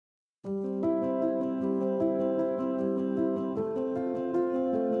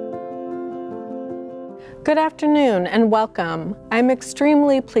Good afternoon and welcome. I'm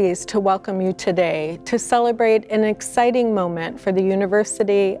extremely pleased to welcome you today to celebrate an exciting moment for the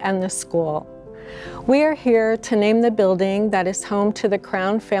university and the school. We are here to name the building that is home to the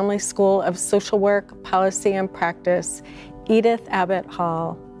Crown Family School of Social Work, Policy, and Practice, Edith Abbott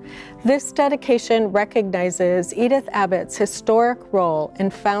Hall. This dedication recognizes Edith Abbott's historic role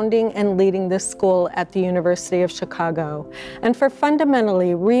in founding and leading this school at the University of Chicago, and for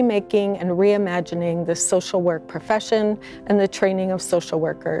fundamentally remaking and reimagining the social work profession and the training of social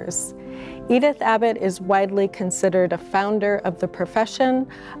workers. Edith Abbott is widely considered a founder of the profession,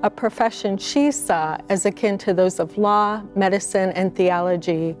 a profession she saw as akin to those of law, medicine, and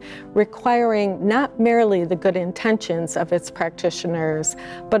theology, requiring not merely the good intentions of its practitioners,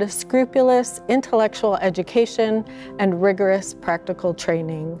 but a scrupulous intellectual education and rigorous practical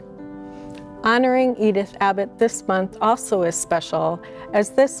training. Honoring Edith Abbott this month also is special, as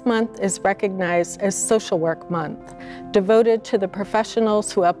this month is recognized as Social Work Month, devoted to the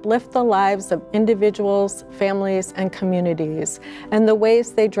professionals who uplift the lives of individuals, families, and communities, and the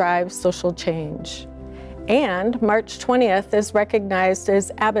ways they drive social change. And March 20th is recognized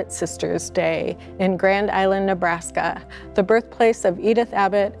as Abbott Sisters Day in Grand Island, Nebraska, the birthplace of Edith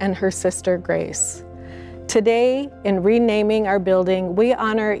Abbott and her sister Grace. Today, in renaming our building, we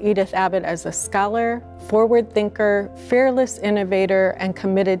honor Edith Abbott as a scholar, forward thinker, fearless innovator, and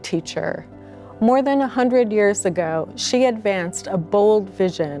committed teacher. More than 100 years ago, she advanced a bold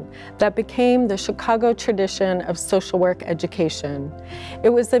vision that became the Chicago tradition of social work education. It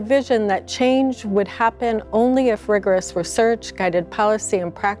was a vision that change would happen only if rigorous research guided policy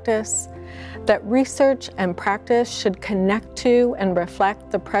and practice, that research and practice should connect to and reflect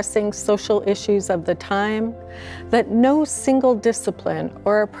the pressing social issues of the time, that no single discipline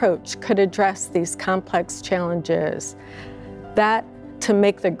or approach could address these complex challenges, that to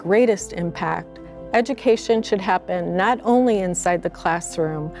make the greatest impact, education should happen not only inside the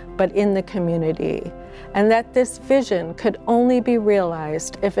classroom, but in the community, and that this vision could only be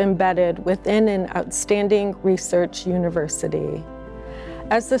realized if embedded within an outstanding research university.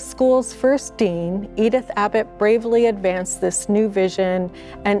 As the school's first dean, Edith Abbott bravely advanced this new vision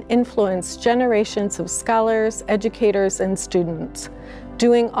and influenced generations of scholars, educators, and students,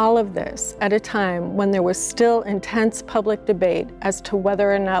 doing all of this at a time when there was still intense public debate as to whether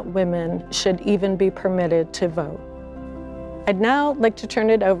or not women should even be permitted to vote. I'd now like to turn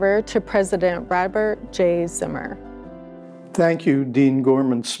it over to President Robert J. Zimmer. Thank you, Dean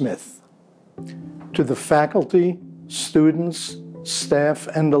Gorman-Smith. To the faculty, students, staff,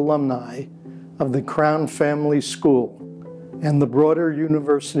 and alumni of the Crown Family School and the broader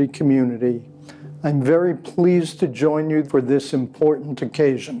university community, I'm very pleased to join you for this important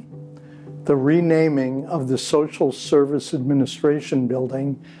occasion, the renaming of the Social Service Administration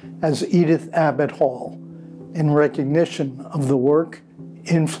Building as Edith Abbott Hall, in recognition of the work,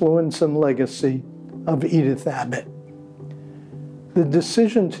 influence, and legacy of Edith Abbott. The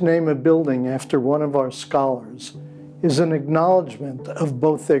decision to name a building after one of our scholars is an acknowledgement of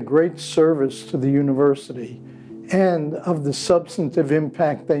both their great service to the university and of the substantive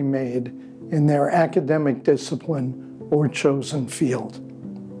impact they made in their academic discipline or chosen field.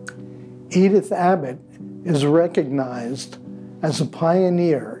 Edith Abbott is recognized as a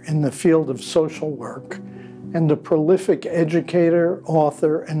pioneer in the field of social work and a prolific educator,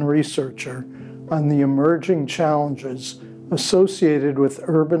 author, and researcher on the emerging challenges associated with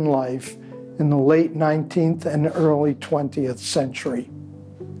urban life in the late 19th and early 20th century.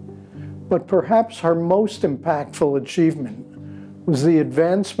 But perhaps her most impactful achievement was the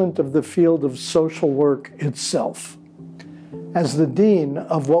advancement of the field of social work itself. As the dean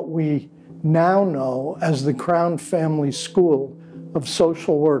of what we now know as the Crown Family School of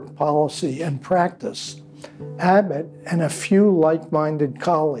Social Work, Policy, and Practice, Abbott and a few like-minded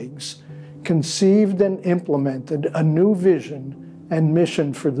colleagues conceived and implemented a new vision and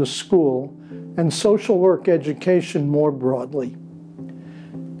mission for the school and social work education more broadly.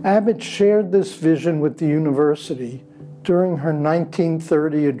 Abbott shared this vision with the university during her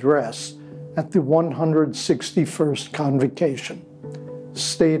 1930 address at the 161st Convocation,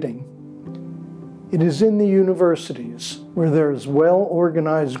 stating, "It is in the universities where there is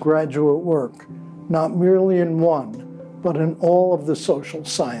well-organized graduate work, not merely in one, but in all of the social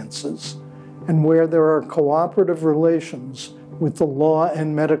sciences, and where there are cooperative relations with the law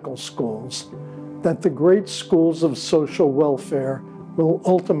and medical schools, that the great schools of social welfare will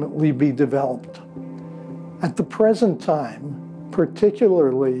ultimately be developed. At the present time,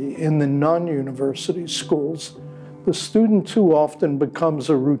 particularly in the non-university schools, the student too often becomes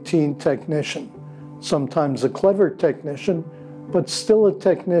a routine technician, sometimes a clever technician, but still a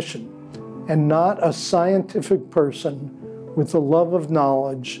technician, and not a scientific person with the love of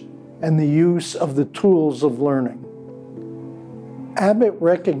knowledge and the use of the tools of learning. Abbott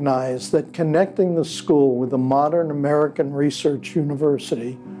recognized that connecting the school with a modern American research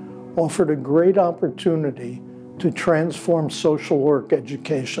university offered a great opportunity to transform social work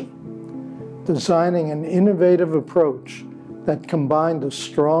education, designing an innovative approach that combined a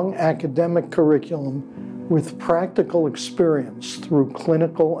strong academic curriculum with practical experience through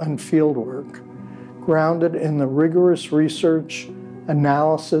clinical and fieldwork, grounded in the rigorous research,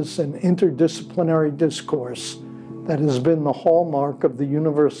 analysis, and interdisciplinary discourse that has been the hallmark of the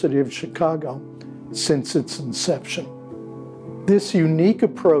University of Chicago since its inception. This unique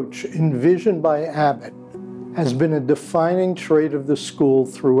approach envisioned by Abbott has been a defining trait of the school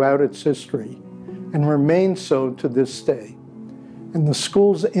throughout its history and remains so to this day. And the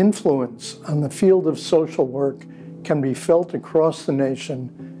school's influence on the field of social work can be felt across the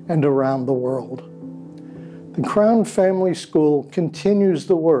nation and around the world. The Crown Family School continues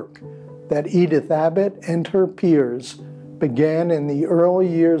the work that Edith Abbott and her peers began in the early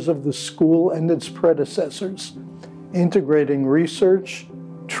years of the school and its predecessors, integrating research,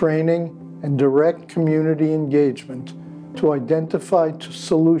 training, and direct community engagement to identify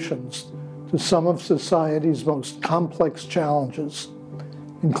solutions to some of society's most complex challenges,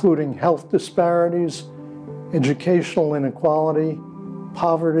 including health disparities, educational inequality,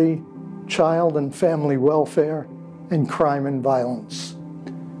 poverty, child and family welfare, and crime and violence.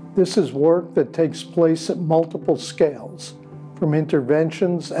 This is work that takes place at multiple scales, from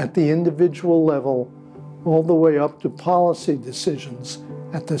interventions at the individual level all the way up to policy decisions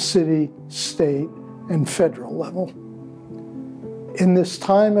at the city, state, and federal level. In this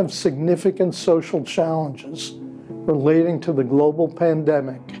time of significant social challenges relating to the global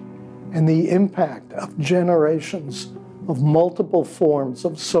pandemic and the impact of generations of multiple forms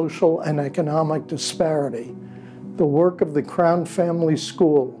of social and economic disparity, the work of the Crown Family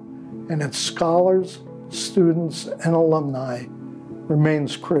School and its scholars, students, and alumni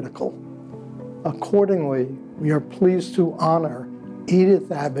remains critical. Accordingly, we are pleased to honor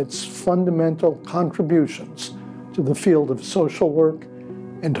Edith Abbott's fundamental contributions to the field of social work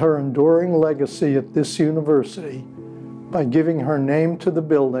and her enduring legacy at this university by giving her name to the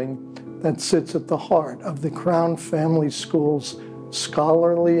building that sits at the heart of the Crown Family School's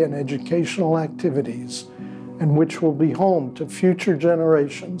scholarly and educational activities, and which will be home to future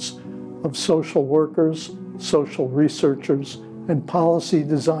generations of social workers, social researchers, and policy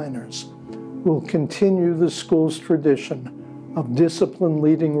designers who will continue the school's tradition of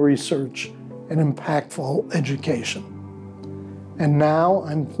discipline-leading research and impactful education. And now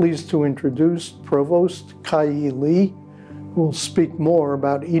I'm pleased to introduce Provost Kai-yi Lee, who will speak more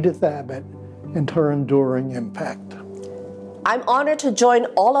about Edith Abbott and her enduring impact. I'm honored to join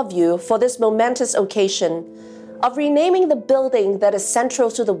all of you for this momentous occasion of renaming the building that is central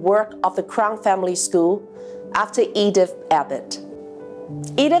to the work of the Crown Family School after Edith Abbott.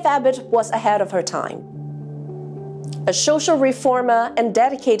 Edith Abbott was ahead of her time. A social reformer and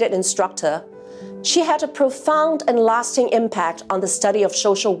dedicated instructor, she had a profound and lasting impact on the study of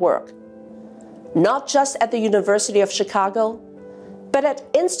social work, not just at the University of Chicago, but at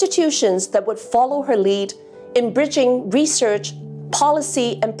institutions that would follow her lead in bridging research,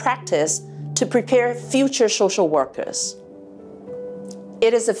 policy, and practice to prepare future social workers.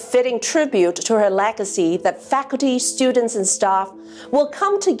 It is a fitting tribute to her legacy that faculty, students, and staff will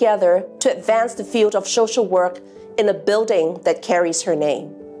come together to advance the field of social work in a building that carries her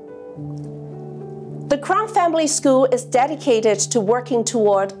name. The Crown Family School is dedicated to working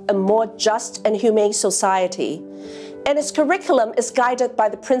toward a more just and humane society, and its curriculum is guided by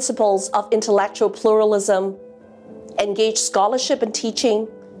the principles of intellectual pluralism, engaged scholarship and teaching,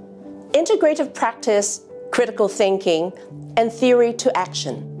 integrative practice, critical thinking, and theory to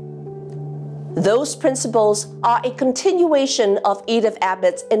action. Those principles are a continuation of Edith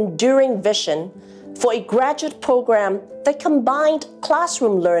Abbott's enduring vision for a graduate program that combined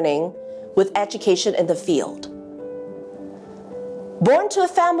classroom learning with education in the field. Born to a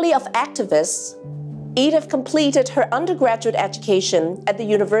family of activists, Edith completed her undergraduate education at the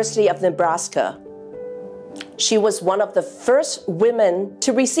University of Nebraska. She was one of the first women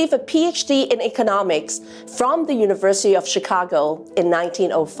to receive a Ph.D. in economics from the University of Chicago in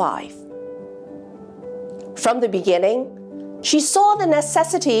 1905. From the beginning, she saw the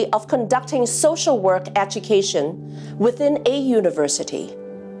necessity of conducting social work education within a university.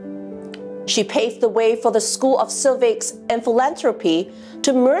 She paved the way for the School of Civics and Philanthropy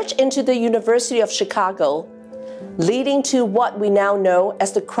to merge into the University of Chicago, leading to what we now know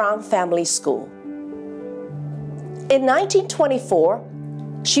as the Crown Family School. In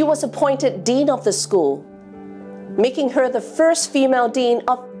 1924, She was appointed dean of the school, making her the first female dean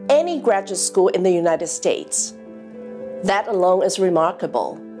of any graduate school in the United States. That alone is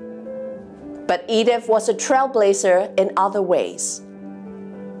remarkable. But Edith was a trailblazer in other ways.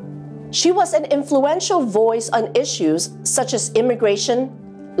 She was an influential voice on issues such as immigration,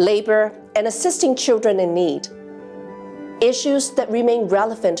 labor, and assisting children in need, issues that remain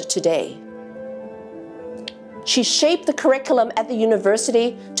relevant today. She shaped the curriculum at the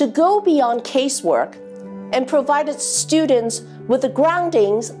university to go beyond casework and provided students with the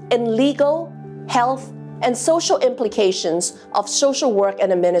groundings in legal, health, and social implications of social work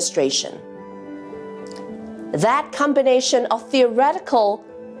and administration. That combination of theoretical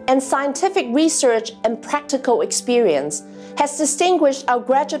and scientific research and practical experience has distinguished our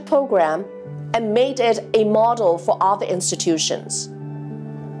graduate program and made it a model for other institutions.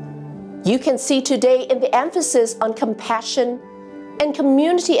 You can see today in the emphasis on compassion and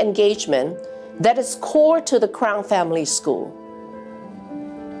community engagement that is core to the Crown Family School.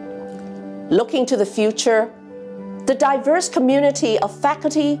 Looking to the future, the diverse community of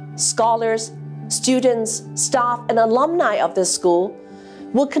faculty, scholars, students, staff, and alumni of this school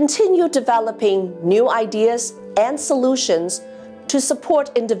will continue developing new ideas and solutions to support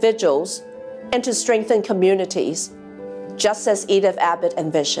individuals and to strengthen communities, just as Edith Abbott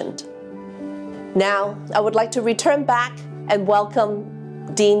envisioned. Now, I would like to return back and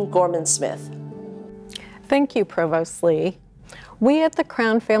welcome Dean Gorman-Smith. Thank you, Provost Lee. We at the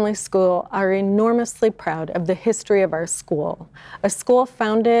Crown Family School are enormously proud of the history of our school, a school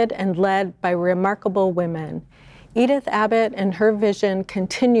founded and led by remarkable women. Edith Abbott and her vision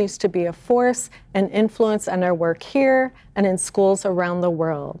continues to be a force and influence on our work here and in schools around the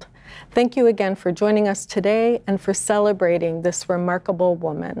world. Thank you again for joining us today and for celebrating this remarkable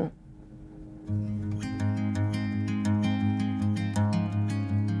woman.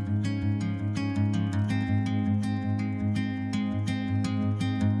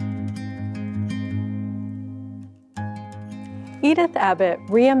 Edith Abbott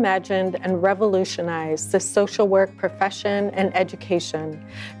reimagined and revolutionized the social work profession and education,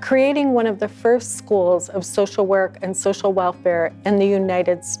 creating one of the first schools of social work and social welfare in the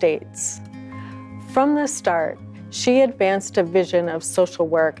United States. From the start, she advanced a vision of social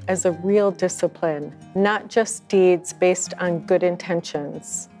work as a real discipline, not just deeds based on good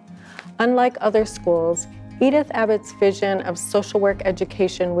intentions. Unlike other schools, Edith Abbott's vision of social work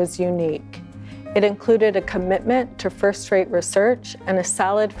education was unique. It included a commitment to first-rate research and a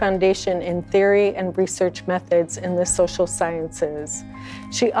solid foundation in theory and research methods in the social sciences.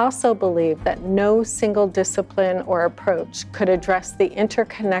 She also believed that no single discipline or approach could address the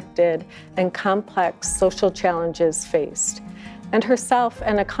interconnected and complex social challenges faced. And herself,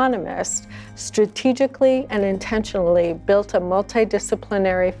 an economist, strategically and intentionally built a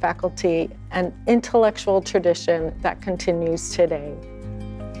multidisciplinary faculty and intellectual tradition that continues today.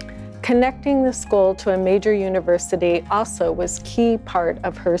 Connecting the school to a major university also was a key part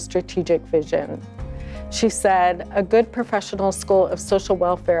of her strategic vision. She said, a good professional school of social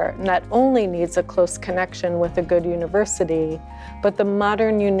welfare not only needs a close connection with a good university, but the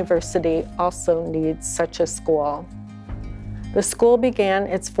modern university also needs such a school. The school began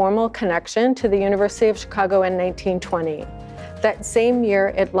its formal connection to the University of Chicago in 1920. That same year,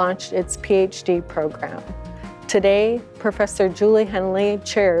 it launched its Ph.D. program. Today, Professor Julie Henley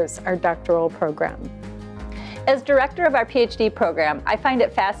chairs our doctoral program. As director of our Ph.D. program, I find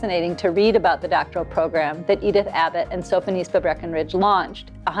it fascinating to read about the doctoral program that Edith Abbott and Sophonisba Breckenridge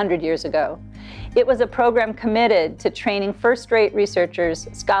launched 100 years ago. It was a program committed to training first-rate researchers,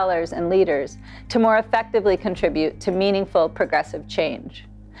 scholars, and leaders to more effectively contribute to meaningful progressive change.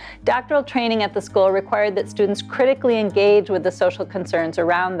 Doctoral training at the school required that students critically engage with the social concerns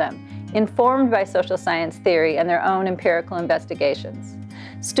around them, informed by social science theory and their own empirical investigations.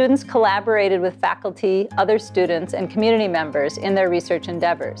 Students collaborated with faculty, other students, and community members in their research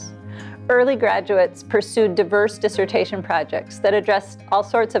endeavors. Early graduates pursued diverse dissertation projects that addressed all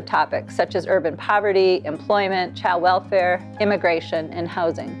sorts of topics such as urban poverty, employment, child welfare, immigration, and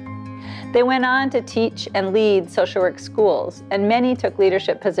housing. They went on to teach and lead social work schools, and many took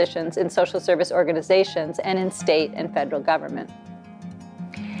leadership positions in social service organizations and in state and federal government.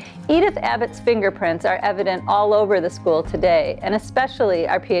 Edith Abbott's fingerprints are evident all over the school today, and especially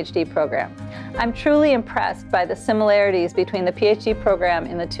our Ph.D. program. I'm truly impressed by the similarities between the Ph.D. program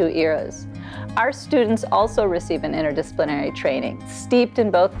in the two eras. Our students also receive an interdisciplinary training, steeped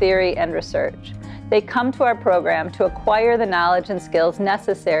in both theory and research. They come to our program to acquire the knowledge and skills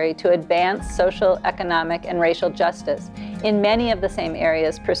necessary to advance social, economic, and racial justice in many of the same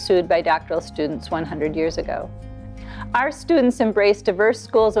areas pursued by doctoral students 100 years ago. Our students embrace diverse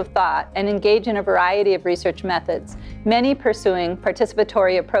schools of thought and engage in a variety of research methods, many pursuing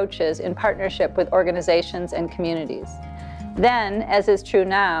participatory approaches in partnership with organizations and communities. Then, as is true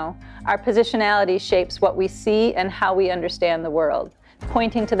now, our positionality shapes what we see and how we understand the world,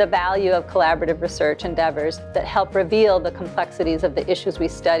 pointing to the value of collaborative research endeavors that help reveal the complexities of the issues we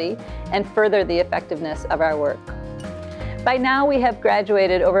study and further the effectiveness of our work. By now, we have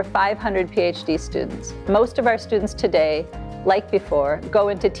graduated over 500 PhD students. Most of our students today, like before, go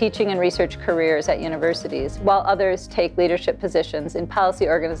into teaching and research careers at universities, while others take leadership positions in policy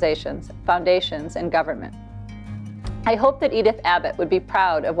organizations, foundations, and government. I hope that Edith Abbott would be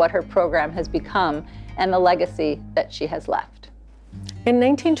proud of what her program has become and the legacy that she has left. In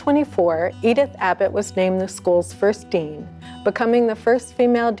 1924, Edith Abbott was named the school's first dean, becoming the first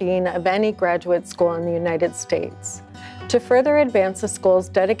female dean of any graduate school in the United States. To further advance the school's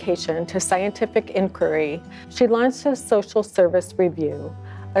dedication to scientific inquiry, she launched a Social Service Review,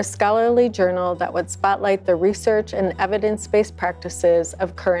 a scholarly journal that would spotlight the research and evidence-based practices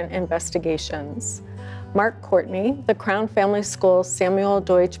of current investigations. Mark Courtney, the Crown Family School's Samuel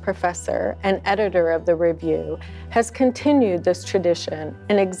Deutsch Professor and editor of the review, has continued this tradition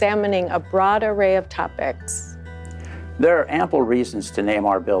in examining a broad array of topics. There are ample reasons to name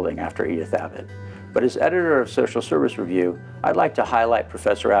our building after Edith Abbott. But as editor of Social Service Review, I'd like to highlight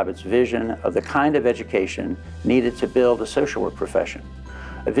Professor Abbott's vision of the kind of education needed to build a social work profession,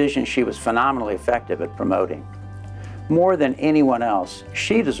 a vision she was phenomenally effective at promoting. More than anyone else,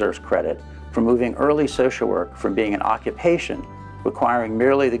 she deserves credit for moving early social work from being an occupation requiring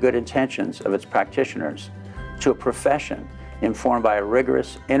merely the good intentions of its practitioners to a profession informed by a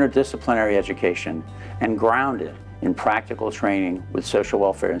rigorous interdisciplinary education and grounded in practical training with social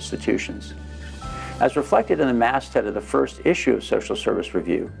welfare institutions. As reflected in the masthead of the first issue of Social Service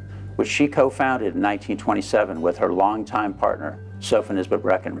Review, which she co-founded in 1927 with her longtime partner, Sophia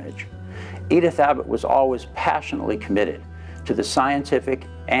Breckenridge, Edith Abbott was always passionately committed to the scientific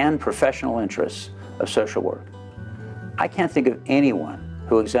and professional interests of social work. I can't think of anyone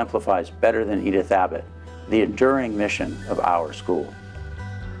who exemplifies better than Edith Abbott the enduring mission of our school.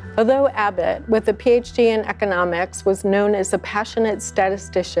 Although Abbott, with a Ph.D. in economics, was known as a passionate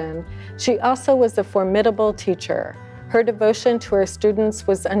statistician, she also was a formidable teacher. Her devotion to her students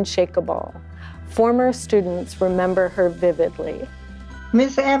was unshakable. Former students remember her vividly.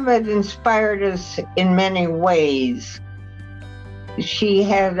 Miss Abbott inspired us in many ways. She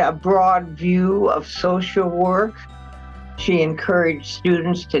had a broad view of social work. She encouraged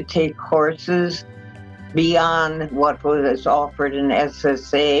students to take courses beyond what was offered in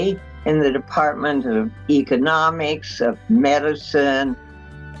SSA in the Department of Economics, of Medicine,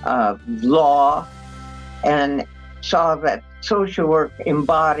 of Law, and saw that social work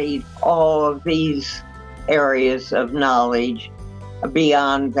embodied all of these areas of knowledge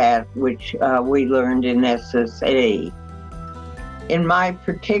beyond that which we learned in SSA. In my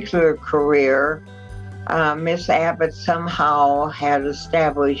particular career, Miss Abbott somehow had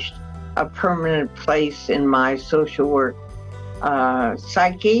established a permanent place in my social work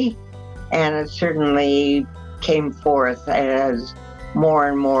psyche, and it certainly came forth as more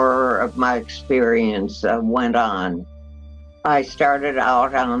and more of my experience went on. I started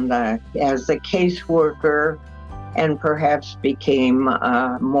out as a caseworker and perhaps became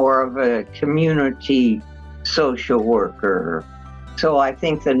more of a community social worker. So I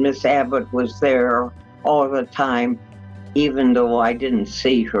think that Miss Abbott was there all the time, even though I didn't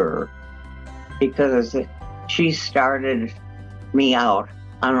see her, because she started me out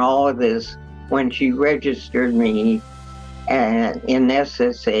on all of this when she registered me in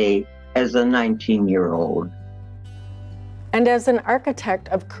SSA as a 19-year-old. And as an architect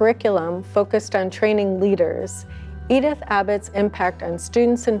of curriculum focused on training leaders, Edith Abbott's impact on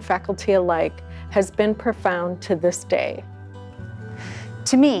students and faculty alike has been profound to this day.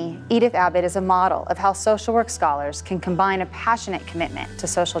 To me, Edith Abbott is a model of how social work scholars can combine a passionate commitment to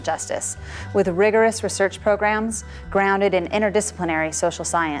social justice with rigorous research programs grounded in interdisciplinary social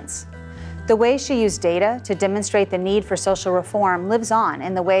science. The way she used data to demonstrate the need for social reform lives on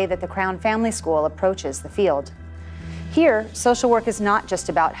in the way that the Crown Family School approaches the field. Here, social work is not just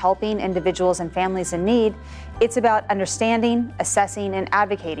about helping individuals and families in need, it's about understanding, assessing, and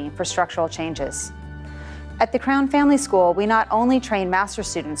advocating for structural changes. At the Crown Family School, we not only train master's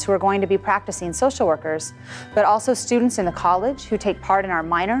students who are going to be practicing social workers, but also students in the college who take part in our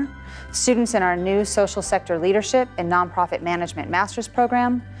minor, students in our new social sector leadership and nonprofit management master's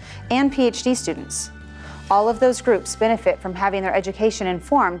program, and PhD students. All of those groups benefit from having their education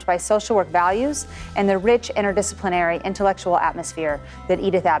informed by social work values and the rich interdisciplinary intellectual atmosphere that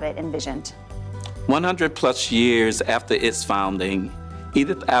Edith Abbott envisioned. 100+ years after its founding,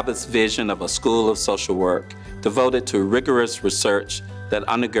 Edith Abbott's vision of a school of social work devoted to rigorous research that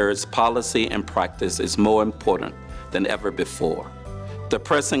undergirds policy and practice is more important than ever before. The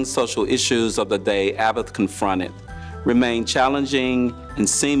pressing social issues of the day Abbott confronted remain challenging and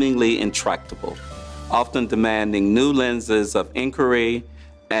seemingly intractable, often demanding new lenses of inquiry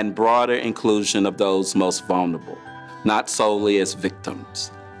and broader inclusion of those most vulnerable, not solely as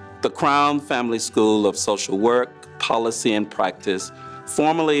victims. The Crown Family School of Social Work, Policy, and Practice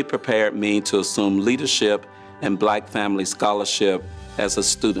formally prepared me to assume leadership in Black family scholarship as a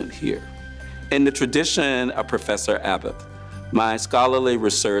student here. In the tradition of Professor Abbott, my scholarly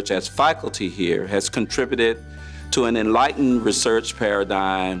research as faculty here has contributed to an enlightened research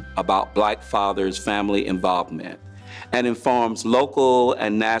paradigm about Black fathers' family involvement and informs local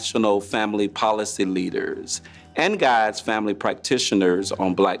and national family policy leaders and guides family practitioners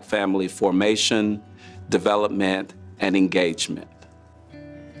on Black family formation, development, and engagement.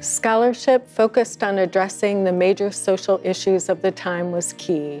 Scholarship focused on addressing the major social issues of the time was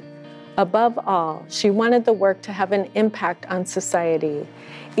key. Above all, she wanted the work to have an impact on society.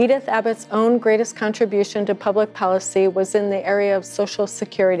 Edith Abbott's own greatest contribution to public policy was in the area of Social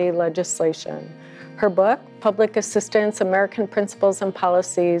Security legislation. Her book, Public Assistance, American Principles and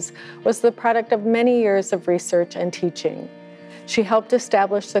Policies, was the product of many years of research and teaching. She helped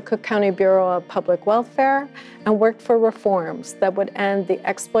establish the Cook County Bureau of Public Welfare and worked for reforms that would end the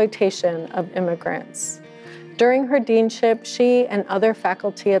exploitation of immigrants. During her deanship, she and other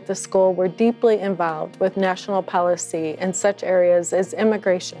faculty at the school were deeply involved with national policy in such areas as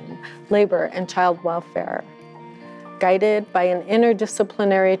immigration, labor, and child welfare. Guided by an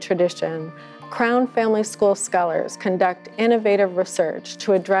interdisciplinary tradition, Crown Family School scholars conduct innovative research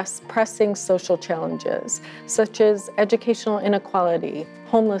to address pressing social challenges, such as educational inequality,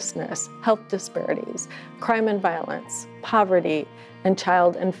 homelessness, health disparities, crime and violence, poverty, and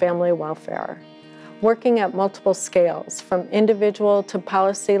child and family welfare. Working at multiple scales, from individual to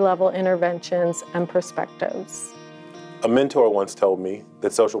policy-level interventions and perspectives. A mentor once told me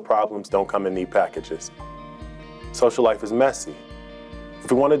that social problems don't come in neat packages. Social life is messy.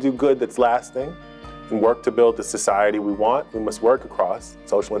 If we want to do good that's lasting and work to build the society we want, we must work across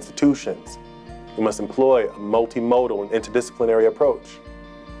social institutions. We must employ a multimodal and interdisciplinary approach.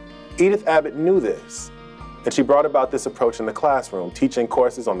 Edith Abbott knew this, and she brought about this approach in the classroom, teaching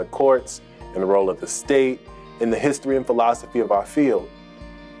courses on the courts and the role of the state in the history and philosophy of our field.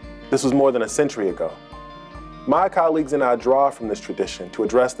 This was more than a century ago. My colleagues and I draw from this tradition to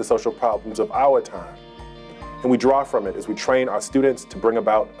address the social problems of our time. And we draw from it as we train our students to bring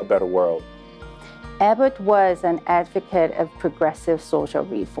about a better world. Abbott was an advocate of progressive social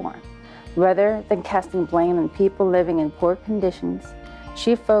reform. Rather than casting blame on people living in poor conditions,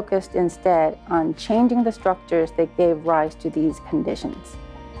 she focused instead on changing the structures that gave rise to these conditions.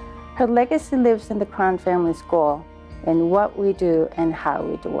 Her legacy lives in the Crown Family School, in what we do and how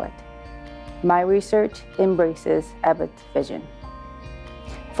we do it. My research embraces Abbott's vision.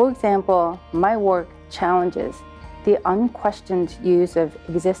 For example, my work challenges the unquestioned use of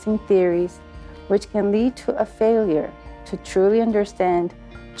existing theories, which can lead to a failure to truly understand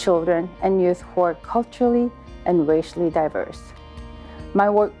children and youth who are culturally and racially diverse. My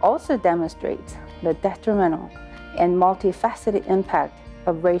work also demonstrates the detrimental and multifaceted impact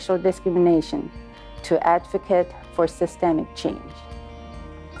of racial discrimination to advocate for systemic change.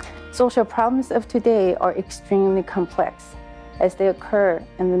 Social problems of today are extremely complex as they occur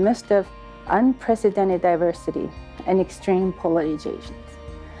in the midst of unprecedented diversity and extreme polarizations.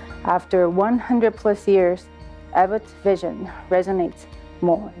 After 100+ years, Abbott's vision resonates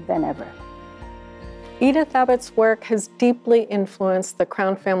more than ever. Edith Abbott's work has deeply influenced the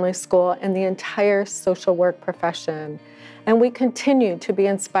Crown Family School and the entire social work profession, and we continue to be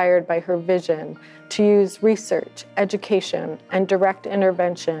inspired by her vision to use research, education, and direct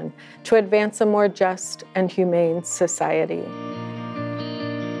intervention to advance a more just and humane society.